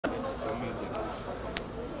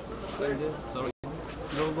Sorry.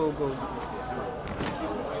 Go, go, go.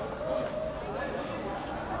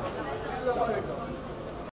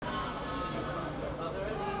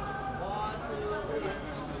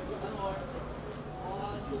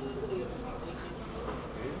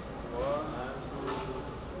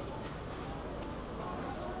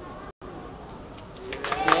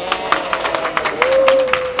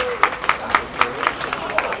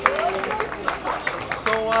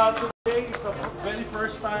 Today is the very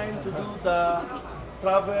first time to do the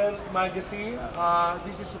travel magazine.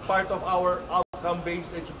 This is a part of our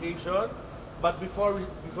outcome-based education. But before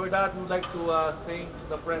that, we'd like to thank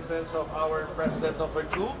the presence of our President number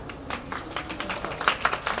 2,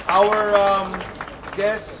 our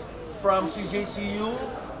guest from CJCU,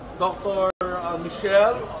 Dr.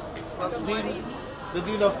 Michelle, the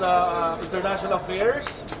Dean of the International Affairs,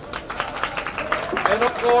 and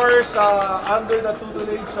of course, under the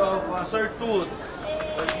tutelage of Sir Toots.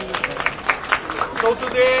 So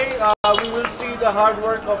today, we will see the hard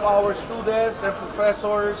work of our students and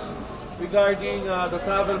professors regarding the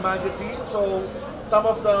travel magazine. So some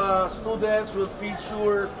of the students will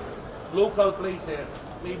feature local places,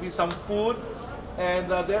 maybe some food, and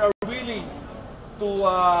they are willing to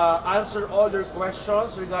answer all their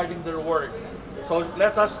questions regarding their work. So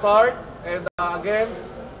let us start, and again,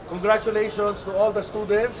 congratulations to all the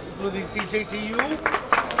students, including CJCU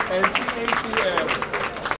and CATM.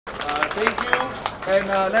 Thank you, and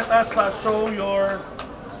let us show your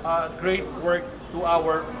great work to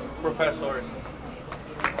our professors.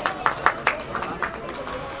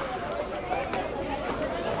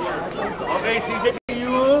 Okay,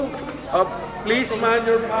 CJCU, please man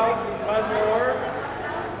your mouth, man your...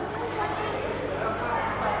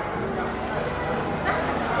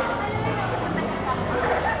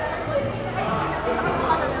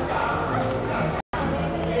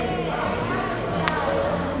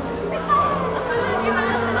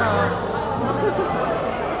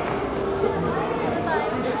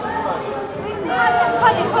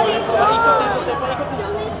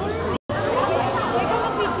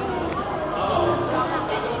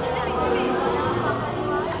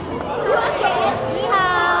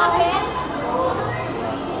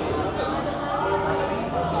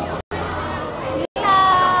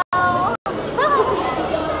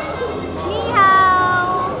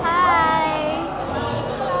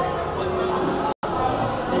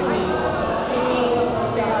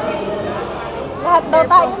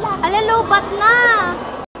 Alalobat na!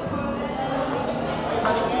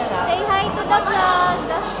 Say hi to the vlog!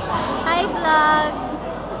 Hi vlog!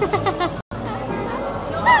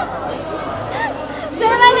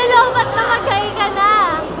 Sir, malalobat na, mag-hi ka na!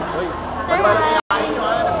 Sir, hi!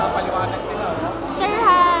 Sir,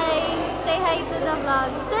 hi! Say hi to the vlog!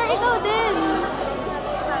 Sir, ikaw din!